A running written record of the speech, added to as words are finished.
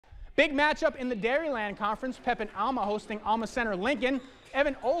Big matchup in the Dairyland Conference. Pepin Alma hosting Alma Center Lincoln.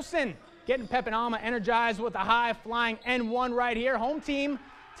 Evan Olson getting Pepin Alma energized with a high-flying N1 right here. Home team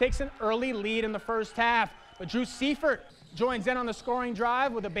takes an early lead in the first half, but Drew Seifert joins in on the scoring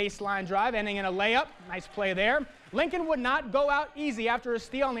drive with a baseline drive, ending in a layup. Nice play there. Lincoln would not go out easy after a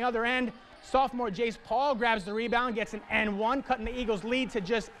steal on the other end. Sophomore Jace Paul grabs the rebound, gets an N1, cutting the Eagles' lead to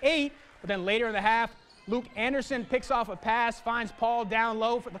just 8. But then later in the half, Luke Anderson picks off a pass, finds Paul down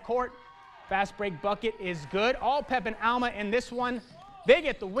low for the court. Fast break bucket is good. All Pepin Alma in this one. They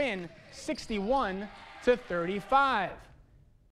get the win, 61-35.